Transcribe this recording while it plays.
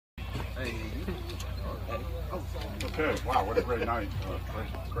Hey. Okay, wow, what a great night.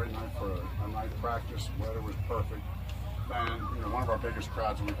 Great night for a night practice. Weather was perfect. And, one of our biggest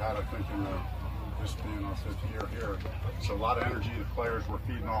crowds that we've had, I think, in this being our 5th year here. So a lot of energy. The players were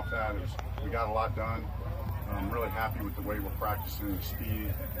feeding off that. We got a lot done. I'm really happy with the way we're practicing, the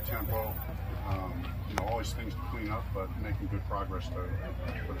speed, the tempo. All these things to clean up, but making good progress for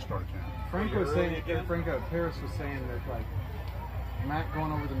the start of camp. Paris was saying that, like, Matt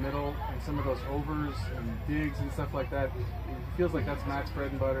going over the middle and some of those overs and digs and stuff like that, it feels like that's Matt's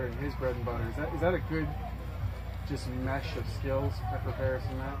bread and butter and his bread and butter. Is that a good just mesh of skills for Paris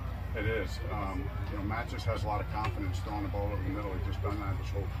and Matt? It is. Matt just has a lot of confidence throwing the ball over the middle. He's just done that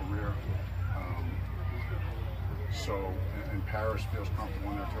his whole career. And Paris feels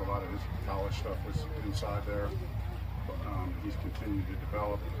comfortable in there too. A lot of his college stuff was inside there. He's continued to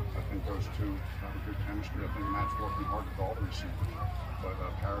develop. I think those two have a good chemistry. I think Matt's working hard with all the receivers, but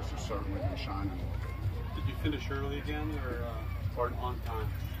Paris has certainly been shining a little bit. Did you finish early again, or on time?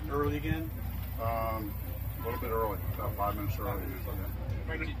 Early again? A little bit early, about 5 minutes early.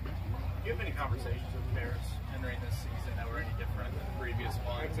 Mike, do you have any conversations with Paris entering this season that were any different than the previous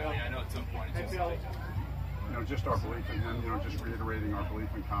ones? I mean, I know at some point it's just just our belief in him, just reiterating our belief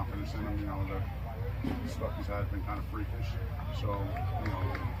and confidence in him. The stuff he's had been kind of freakish. So,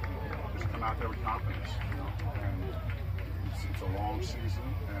 just come out there with confidence, and it's a long season,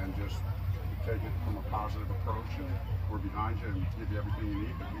 and just take it from a positive approach, and we're behind you and give you everything you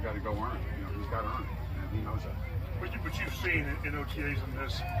need, but you got to go earn it. He's got to earn it, and he knows that. But you've seen in OTAs and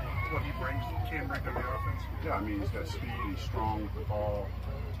this, what he can bring to the offense. Yeah, I mean, he's got speed, he's strong with the ball.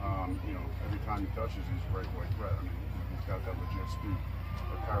 Every time he touches, he's a breakaway threat. I mean, he's got that legit speed.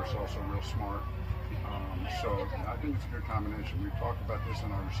 But Paris also real smart. So I think it's a good combination. We've talked about this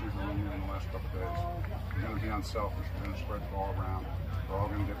in our receiver room in the last couple of days. We're going to be unselfish. We're going to spread the ball around. They're all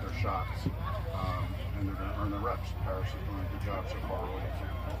going to get their shots, and they're going to earn their reps. Paris is doing a good job so far.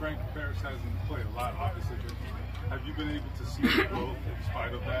 Frank, Paris hasn't played a lot, obviously. Have you been able to see the growth in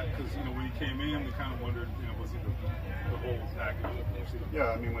spite of that? Because, when he came in, we kind of wondered, was he the whole package?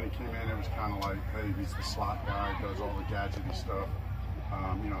 Yeah, I mean, when he came in, it was kind of like, hey, he's the slot guy, does all the gadgety stuff.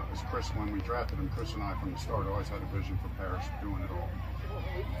 As Chris, when we drafted him, Chris and I from the start always had a vision for Paris doing it all.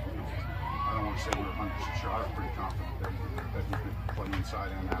 I don't want to say we were 100% sure. I was pretty confident that he could play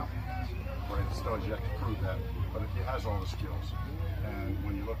inside and out. Right? Still has yet to prove that, but he has all the skills. And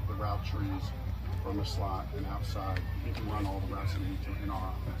when you look at the route trees from the slot and outside, he can run all the routes that we need to in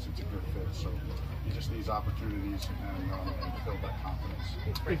our offense. It's a good fit. So he just needs opportunities and build that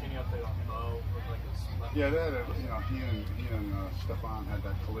confidence. Breaking up there on Mo. Yeah, he and Stefan had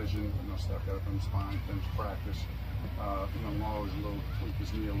that collision. Steph got up on his spine, finished practice. Mo was tweaked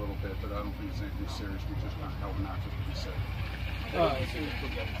his knee a little bit, but I don't think it's anything serious. We just kind of held him out just to be safe.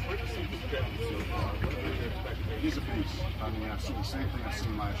 He's a beast. I mean, I've seen the same thing I've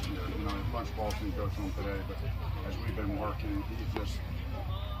seen last year. Bunch balls didn't go to him today, but as we've been working, he's just,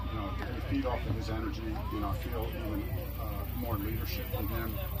 you feed off of his energy. I feel even more leadership from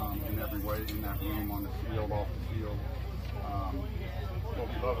him in every way, in that room, on the field, off the field. What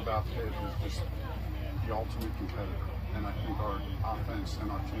we love about Pitt is just the ultimate competitor. And I think our offense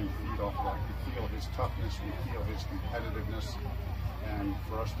and our team feed off of that. We feel his toughness, we feel his competitiveness, and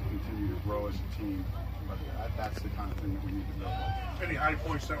for us to continue to grow as a team, that's the kind of thing that we need to build. Any high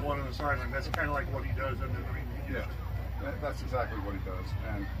points that one on the sideline, that's kind of like what he does. That's exactly what he does.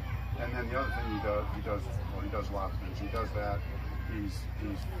 And then the other thing he does a lot of things. He does that. He's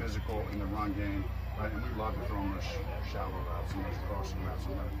physical in the run game, right? And we love to throw him those shallow routes and those crossing routes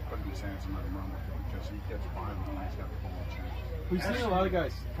and put him in his hands and let him run with it, because he gets behind him when he's got the ball in chance. We've seen a lot of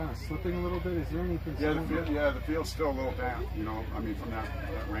guys kind of slipping a little bit. Is there any concern? The field's still a little down. I mean, from that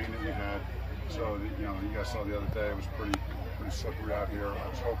rain that we had. So you guys saw the other day, it was pretty slippery out here. I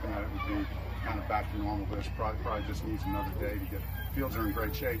was hoping that it would be kind of back to normal, but it probably just needs another day to get. Fields are in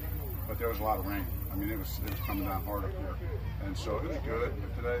great shape, but there was a lot of rain. I mean, it was coming down hard up here, and so it was good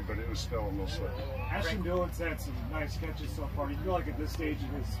today, but it was still a little slippery. Ashton Dillon's had some nice catches so far. You feel like at this stage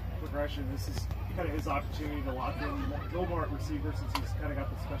in his progression, this is kind of his opportunity to lock in a little more at receiver, since he's kind of got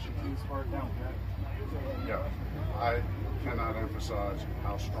the special teams part down pat. Yeah, I cannot emphasize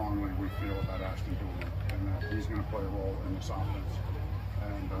how strongly we feel about Ashton Dillon, and that he's going to play a role in this offense.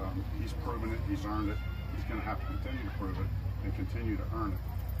 And he's proven it, he's earned it. He's going to have to continue to prove it and continue to earn it.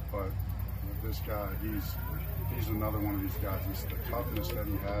 But this guy, he's another one of these guys. He's the toughness that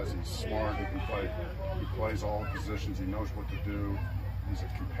he has. He's smart. He can play. He plays all positions. He knows what to do. He's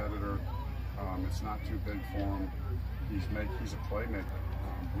a competitor. It's not too big for him. He's a playmaker.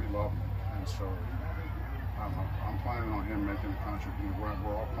 We love him, and so I'm planning on him making a contribution.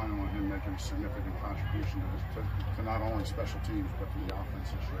 We're all planning on him making making a significant contribution to not only special teams but to the offense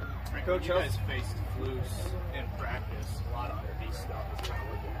this year. Right, Coach, you guys faced Flus in practice. A lot of underneath stuff is kind of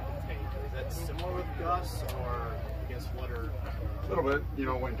looking at the tape. Is that similar with Gus, or I guess what are? A little bit. You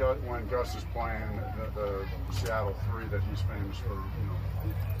know, when Gus is playing the Seattle 3 that he's famous for, you know,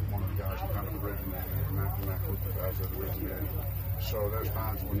 one of the guys who kind of originated in that group of guys that originated. So there's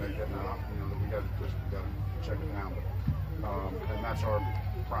times when they get knocked, you know, that we got to check it down. And that's our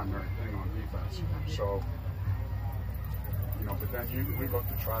primary thing on defense. So, you know, but then we look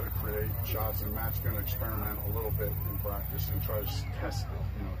to try to create shots, and Matt's going to experiment a little bit in practice and try to test it.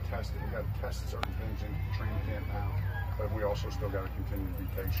 You know, test it. We got to test certain things in training camp now, but we also still got to continue to be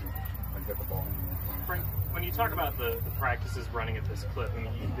patient and get the ball in. Frank, when you talk about the practices running at this clip, I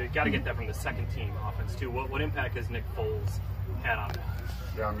mean, you got to get that from the second team offense too. What impact has Nick Foles had on that?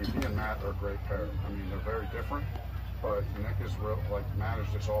 Yeah, I mean, he and Matt are a great pair. I mean, they're very different, but Nick is real, like, Matt is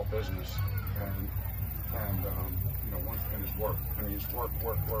just all business, and you know, and his work. I mean, it's work.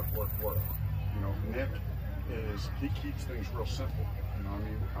 You know, Nick he keeps things real simple. You know what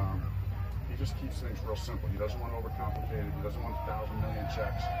I mean? He just keeps things real simple. He doesn't want to overcomplicate it. He doesn't want 1,000 million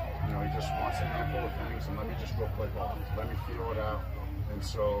checks. You know, he just wants a handful of things, and let me just go play ball. Let me feel it out. And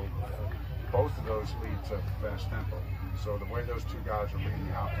so both of those lead to fast tempo. So the way those two guys are leading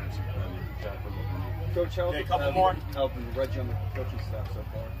the offense has been exactly what we need. Coach, how Helping Reggie on the coaching staff so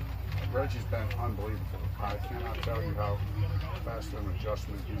far. Reggie's been unbelievable. I cannot tell you how fast an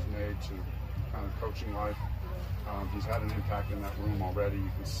adjustment he's made to kind of coaching life. He's had an impact in that room already.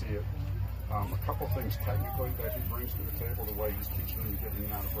 You can see it. A couple things technically that he brings to the table, the way he's teaching them to get in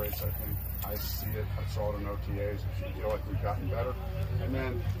and out of breaks, I think. I see it. I saw it in OTAs. I feel like we've gotten better. And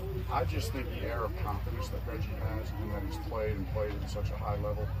then I just think the air of confidence that Reggie has, and that he's played at such a high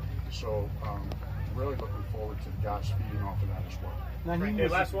level. So really looking forward to the guys feeding off of that as well.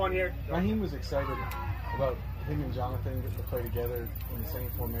 Last one here. Naheem was excited about him and Jonathan getting to play together in the same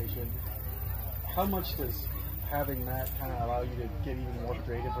formation. How much does having Matt kind of allow you to get even more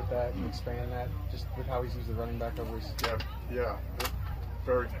creative with that and expand that, just with how he's used the running back over his... Yeah.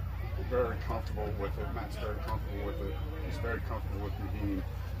 Very, very comfortable with it. Matt's very comfortable with it. He's very comfortable with Naheem.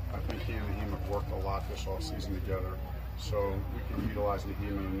 I think he and Naheem have worked a lot this offseason together. So we can utilize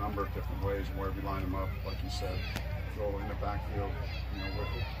Naheem in a number of different ways where we line him up, like you said, throw in the backfield,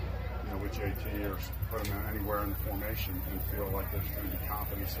 with JT, or put him anywhere in the formation and feel like there's going to be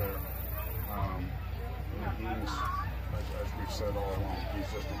confidence there. Naheem's, as we've said all along, he's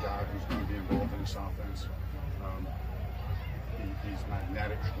just a guy who's going to be involved in this offense. He's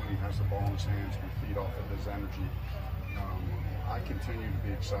magnetic when he has the ball in his hands. We feed off of his energy. I continue to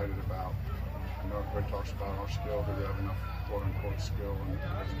be excited about, I know everybody talks about our skill, that we have enough quote-unquote skill in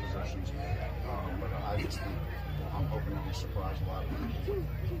different positions. But I just think, I'm hoping that we surprise a lot of people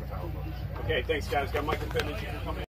with how it looks. Okay, thanks guys. Got Michael Pittman.